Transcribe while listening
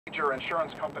major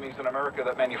insurance companies in America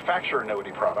that manufacture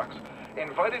annuity products,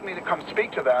 invited me to come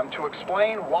speak to them to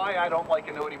explain why I don't like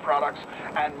annuity products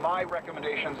and my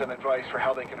recommendations and advice for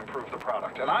how they can improve the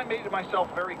product. And I made myself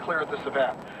very clear at this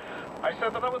event. I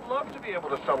said that I would love to be able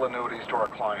to sell annuities to our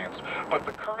clients, but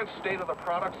the current state of the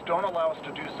products don't allow us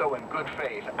to do so in good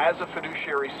faith. As a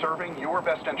fiduciary serving your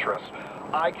best interests,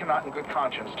 I cannot in good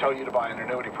conscience tell you to buy an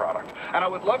annuity product. And I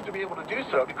would love to be able to do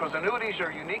so because annuities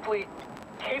are uniquely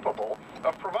capable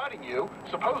of providing you,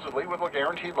 supposedly, with a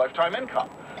guaranteed lifetime income.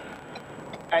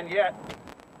 And yet,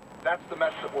 that's the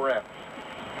mess that we're in.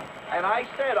 And I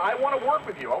said, I want to work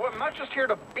with you. I'm not just here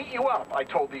to beat you up, I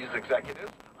told these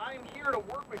executives. I'm here to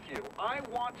work with you. I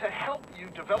want to help you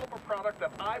develop a product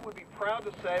that I would be proud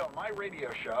to say on my radio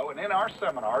show and in our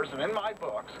seminars and in my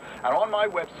books and on my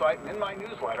website and in my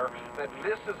newsletter that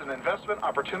this is an investment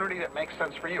opportunity that makes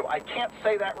sense for you. I can't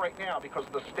say that right now because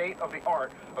of the state of the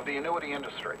art of the annuity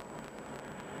industry.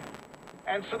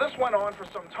 And so this went on for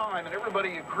some time, and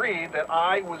everybody agreed that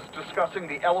I was discussing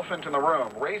the elephant in the room,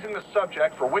 raising the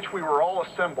subject for which we were all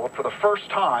assembled for the first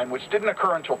time, which didn't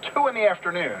occur until 2 in the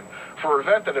afternoon, for an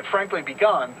event that had frankly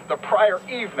begun the prior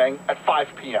evening at 5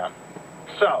 p.m.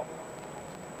 So,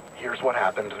 here's what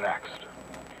happened next.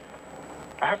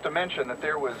 I have to mention that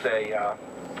there was a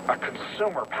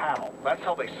consumer panel. That's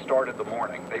how they started the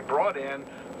morning. They brought in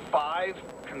 5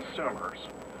 consumers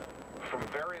from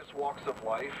various walks of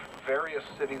life, various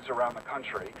cities around the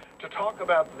country, to talk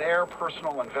about their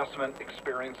personal investment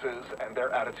experiences and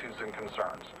their attitudes and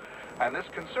concerns. And this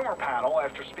consumer panel,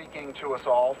 after speaking to us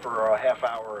all for a half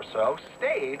hour or so,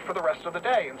 stayed for the rest of the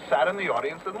day and sat in the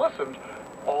audience and listened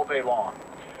all day long.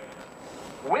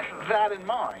 With that in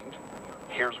mind,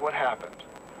 here's what happened.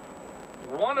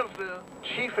 One of the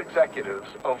chief executives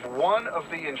of one of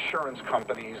the insurance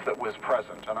companies that was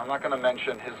present, and I'm not going to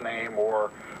mention his name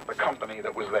or the company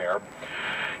that was there,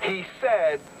 he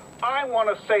said, I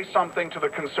want to say something to the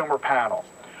consumer panel.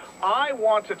 I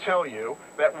want to tell you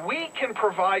that we can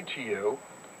provide to you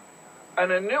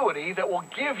an annuity that will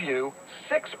give you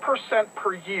 6%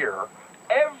 per year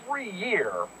every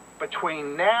year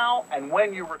between now and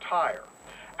when you retire.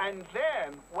 And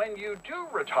then when you do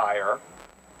retire,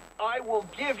 I will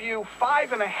give you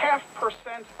 5.5%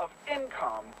 of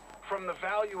income from the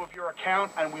value of your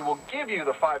account, and we will give you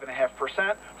the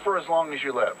 5.5% for as long as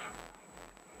you live.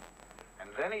 And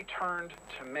then he turned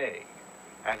to me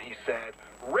and he said,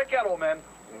 Rick Edelman,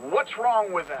 what's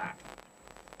wrong with that?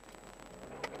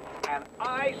 And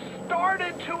I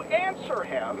started to answer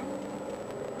him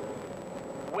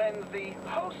when the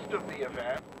host of the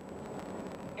event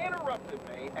interrupted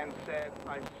me and said,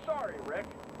 I'm sorry, Rick,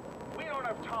 we don't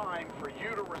have time for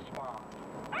you to respond.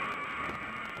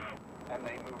 And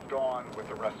they moved on with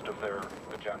the rest of their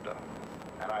agenda.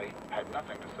 And I had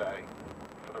nothing to say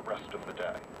for the rest of the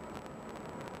day.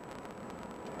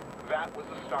 That was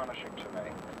astonishing to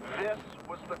me. This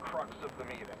was the crux of the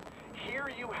meeting. Here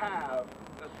you have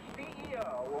the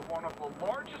CEO of one of the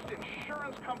largest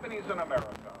insurance companies in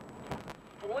America,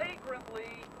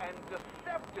 flagrantly and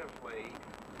deceptively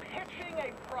pitching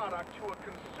a product to a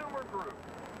consumer group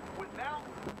without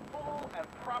full and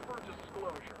proper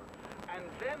disclosure, and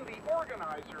then the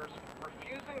organizers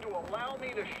refusing to allow me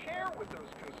to share with those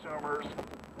consumers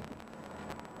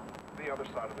the other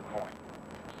side of the coin.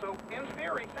 So, in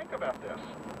theory, think about this.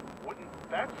 Wouldn't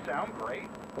that sound great?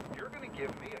 You're going to give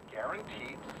me a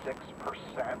guaranteed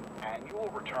 6% annual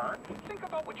return. Think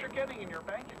about what you're getting in your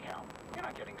bank account. You're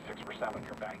not getting 6% on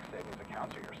your bank savings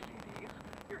accounts or your CDs.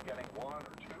 You're getting 1 or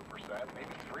 2%,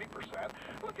 maybe 3%.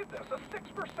 Look at this, a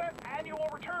 6% annual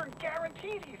return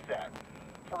guaranteed, he said,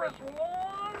 for as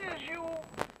long as you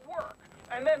work.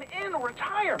 And then in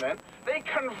retirement, they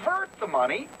convert the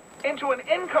money into an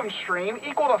income stream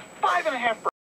equal to 5.5%.